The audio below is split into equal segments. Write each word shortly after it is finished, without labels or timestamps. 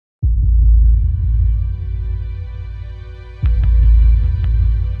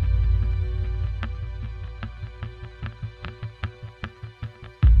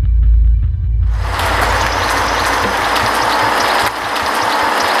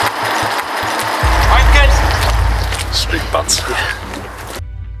Big pants.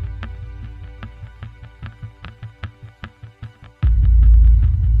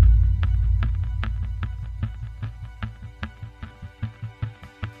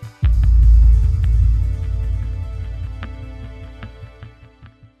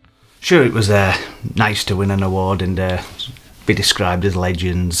 Sure, it was nice to win an award and be described as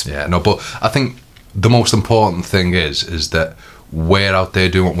legends. Yeah, no, but I think the most important thing is that we're out there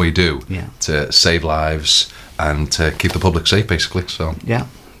doing what we do to save lives and to keep the public safe, basically. So yeah.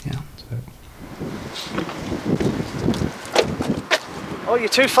 Oh, you're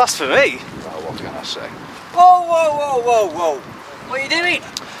too fast for me. Well, what can I say? Whoa, whoa, whoa, whoa, whoa! What are you doing?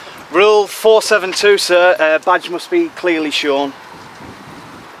 Rule 472, sir. Badge must be clearly shown.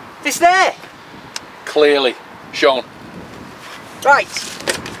 This there? Clearly shown. Right.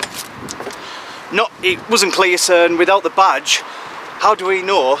 No, it wasn't clear, sir, and without the badge, how do we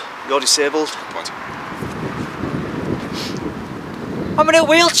know you're disabled? What? I'm in a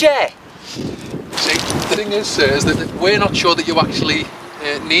wheelchair. See, the thing is, sir, is that we're not sure that you actually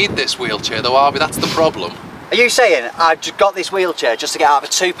need this wheelchair, though, are we? That's the problem. Are you saying I've just got this wheelchair just to get out of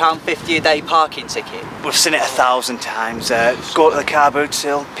a £2.50 a day parking ticket? We've seen it 1,000 times. Go to the car boot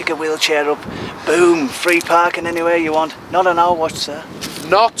sale, pick a wheelchair up, boom, free parking anywhere you want. Not on our watch, sir.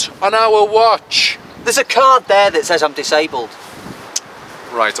 Not on our watch. There's a card there that says I'm disabled.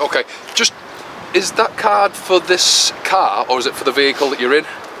 Right, okay. Just, is that card for this car, or is it for the vehicle that you're in?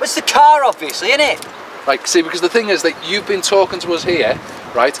 It's the car, obviously, isn't it? Right, see, because the thing is that you've been talking to us here,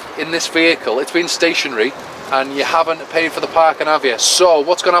 right, in this vehicle. It's been stationary, and you haven't paid for the parking, have you? So,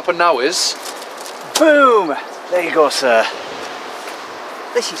 what's going to happen now is... Boom! There you go, sir.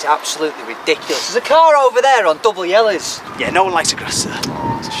 This is absolutely ridiculous. There's a car over there on double yellows. Yeah, no one likes a grass, sir.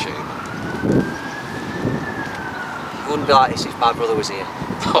 Oh, it's a shame. It wouldn't be like this if my brother was here.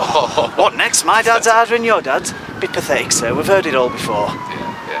 What next? My dad's harder than your dad's? Bit pathetic, sir. We've heard it all before.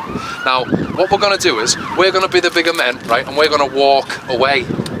 Yeah. Now, what we're going to do is, we're going to be the bigger men, right, and we're going to walk away.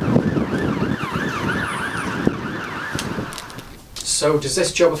 So, does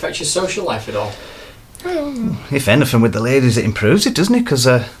this job affect your social life at all? If anything, with the ladies, it improves it, doesn't it? Because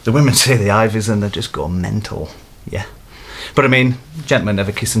the women see the Ivies and they just go mental. Yeah. But I mean, gentleman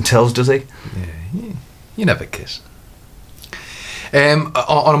never kiss and tells, does he? Yeah. You never kiss.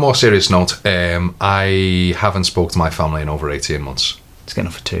 On a more serious note, I haven't spoke to my family in over 18 months. It's getting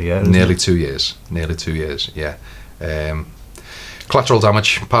on for 2 years. Nearly 2 years. Nearly 2 years, yeah. Collateral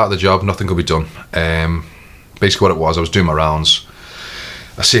damage, part of the job, nothing could be done. Basically what it was, I was doing my rounds.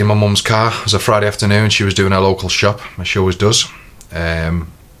 I seen my mum's car. It was a Friday afternoon. She was doing her local shop, as she always does. There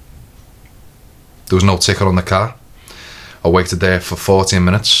was no ticket on the car. I waited there for 14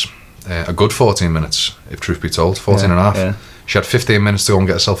 minutes. A good 14 minutes, if truth be told. 14 and a half. Yeah. She had 15 minutes to go and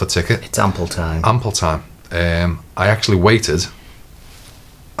get herself a ticket. It's ample time. Ample time. I actually waited,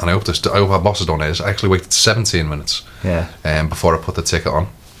 and I hope our bosses don't hear this, I actually waited 17 minutes before I put the ticket on.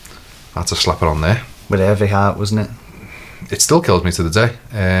 I had to slap it on there. With a heavy heart, wasn't it? It still kills me to the day.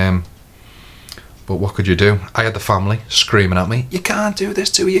 But what could you do? I had the family screaming at me, you can't do this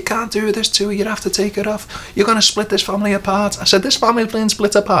to her, you can't do this to her, you'd have to take it off. You're going to split this family apart. I said, this family's been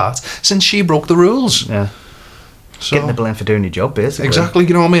split apart since she broke the rules. Yeah. So, getting the blame for doing your job, basically. Exactly,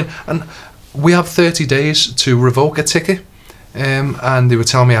 you know what I mean? And we have 30 days to revoke a ticket. And they would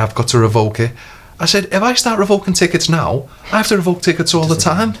tell me I've got to revoke it. I said, if I start revoking tickets now, I have to revoke tickets all the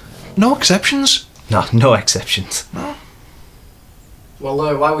time. No exceptions. No exceptions. No. Well,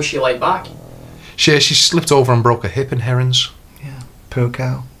 why was she late back? She slipped over and broke her hip in Herons. Yeah, poor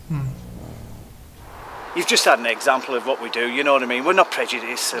cow. You've just had an example of what we do, you know what I mean? We're not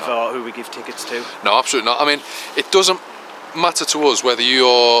prejudiced of who we give tickets to. No, absolutely not. I mean, it doesn't matter to us whether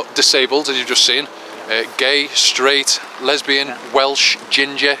you're disabled, as you've just seen, gay, straight, lesbian, Welsh,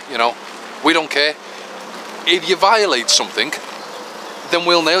 ginger, you know, we don't care. If you violate something, then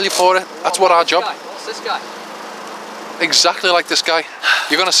we'll nail you for it. That's what our job. What's this guy? Exactly like this guy.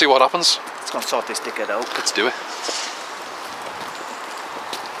 You're going to see what happens. Let's go and sort this dickhead out. Let's do it.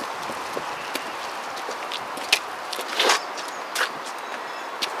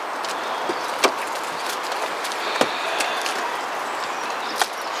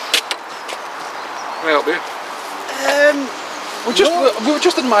 Can I help you? We were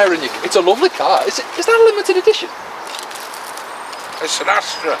just admiring you. It's a lovely car. Is that a limited edition? It's an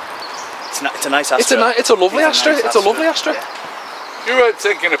Astra. It's a nice Astra. It's a lovely Astra. It's a lovely Astra. Yeah. You weren't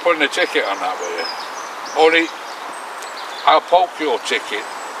thinking of putting a ticket on that, were you? Only, I'll poke your ticket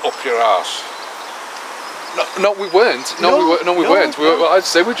up your arse. No, we weren't. No, we weren't. I'd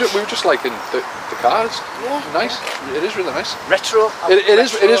say we were just liking the cars. Yeah. Nice. It is really nice. Retro. It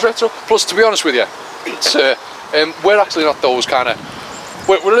is retro. Plus, to be honest with you, it's We're actually not those kind of.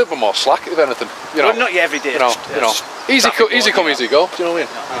 We're a little bit more slack, if anything. You know, Well, not your everyday. you know, easy come, easy go. Do you know what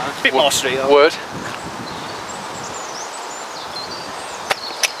I mean? A bit more straight. Word.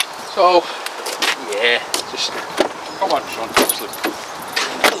 So, yeah, just come on, Sean. Absolutely.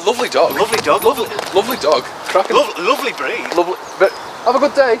 Lovely dog. Lovely dog. Lovely dog. Cracking. Lovely breed. Lovely. But have a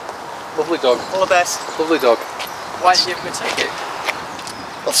good day. Lovely dog. All the best. Lovely dog. Why did you give him a ticket?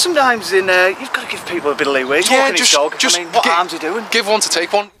 Well, sometimes you've got to give people a bit of leeway. He's walking his dog. I mean, what harm's he doing? Give one to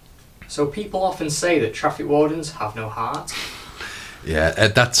take one. So people often say that traffic wardens have no heart. Yeah,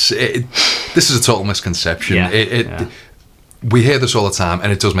 that's it. This is a total misconception. Yeah. We hear this all the time,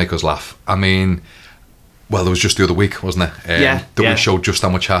 and it does make us laugh. I mean, well, there was just the other week, wasn't it? That we showed just how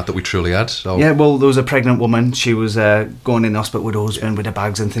much heart that we truly had. So yeah, well, there was a pregnant woman. She was going in the hospital with her husband with her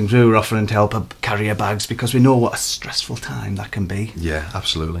bags and things. We were offering to help her carry her bags because we know what a stressful time that can be. Yeah,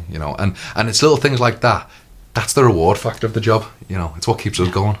 absolutely. You know, and it's little things like that. That's the reward factor of the job. You know, it's what keeps us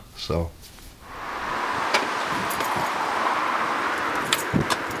going. So.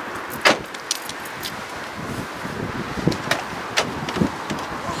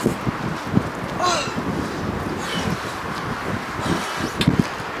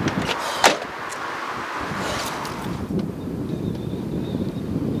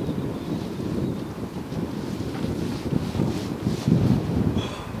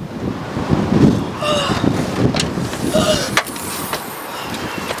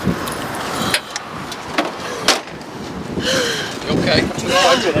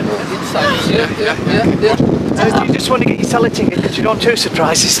 You just want to get your seller ticket because you don't want two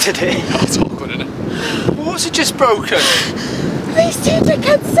surprises today. That's all good, isn't it? What's it just broken? These two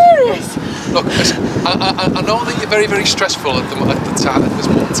dickheads serious? Look, listen, I know that you're very, very stressful at the time, at this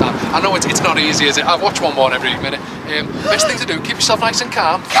moment in time. I know it's not easy, is it? I watch one every minute. Best thing to do, keep yourself nice and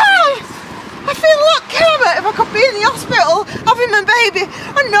calm. Calm? I feel a lot calmer if I could be in the hospital having my baby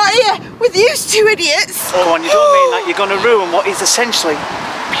and not here with these two idiots. Oh, and you don't mean that you're going to ruin what is essentially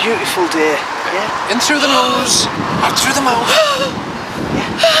a beautiful day, yeah? In through the nose, out through the mouth.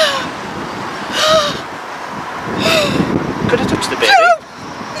 Could have touched the baby. No,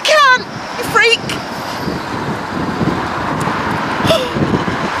 you can't, you freak.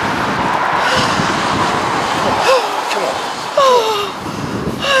 Come on.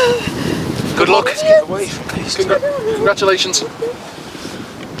 Good luck. Away from these. Congratulations.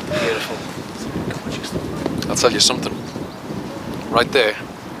 Beautiful. I'll tell you something. Right there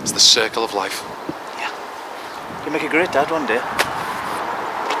is the circle of life. Yeah. You'll make a great dad one day.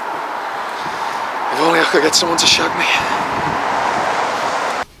 If only I could get someone to shag me.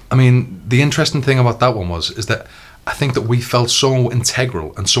 I mean, the interesting thing about that one is that I think that we felt so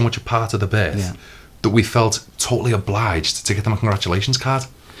integral and so much a part of the birth that we felt totally obliged to get them a congratulations card.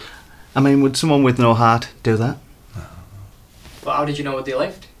 I mean, would someone with no heart do that? But how did you know where they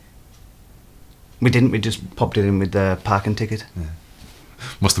lived? We didn't, we just popped it in with the parking ticket. Yeah.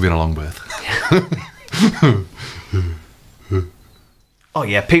 Must have been a long birth. Oh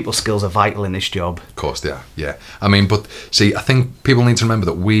yeah, people skills are vital in this job. Of course they are, yeah. I mean, but see, I think people need to remember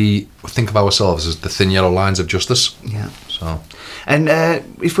that we think of ourselves as the thin yellow lines of justice. Yeah. So. And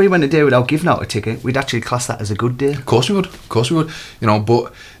if we went a day without giving out a ticket, we'd actually class that as a good day. Of course we would. Of course we would. You know,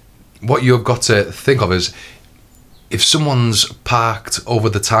 but what you've got to think of is if someone's parked over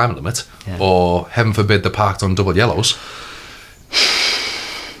the time limit, or heaven forbid they're parked on double yellows.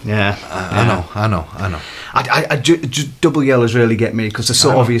 Yeah. I know. Double yellows really get me because they're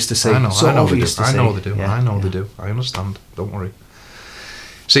so obvious to see. I know they do. I know they do. I understand. Don't worry.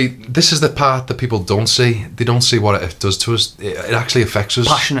 See, this is the part that people don't see. They don't see what it does to us. It actually affects us.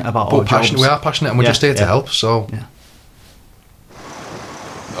 Passionate about our jobs. We are passionate, and we're just here to help. So. Yeah.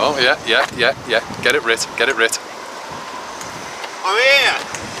 Oh yeah. Get it writ. I'm here.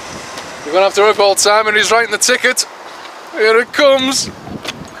 You're gonna have to rip old Simon. He's writing the ticket. Here it comes.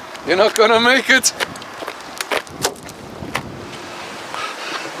 You're not gonna make it.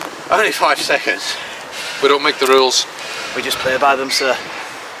 Only 5 seconds. We don't make the rules. We just play by them, sir.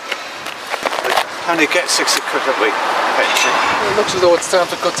 Only get 60 quid a week pension. It looks as though it's time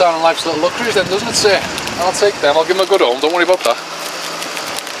to cut down on life's little luxuries then, doesn't it, sir? I'll take them. I'll give him a good home. Don't worry about that.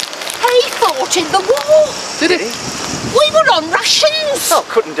 He fought in the war. Did he? We were on rations. Well,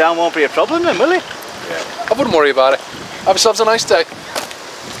 cutting down won't be a problem then, will it? Yeah. I wouldn't worry about it. Have yourselves a nice day.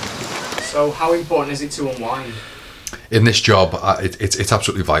 So how important is it to unwind? In this job, it's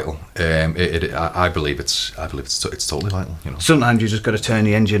absolutely vital. I believe it's totally vital. You know. Sometimes you just got to turn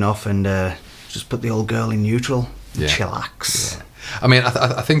the engine off and just put the old girl in neutral and chillax. Yeah. I mean,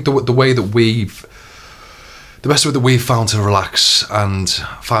 I think the way that we've the best way that we've found to relax and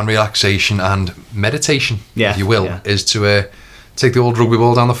find relaxation and meditation, if you will, is to take the old rugby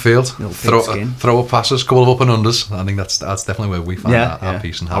ball down the field, throw up passes, couple of up and unders. I think that's definitely where we find our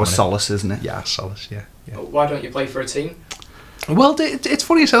peace and harmony. Our solace, isn't it? Yeah, solace, yeah. Why don't you play for a team? Well, it's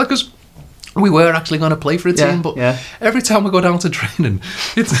funny you say that, because we were actually going to play for a team, but every time we go down to training,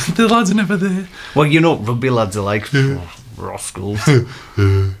 the lads are never there. Well, you know what rugby lads are like. Rascals.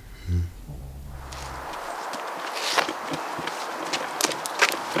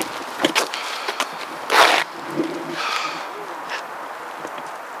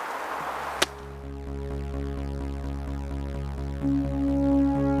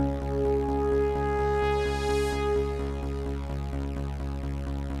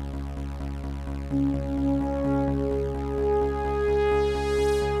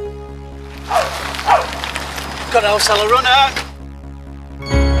 Got to sell a runner.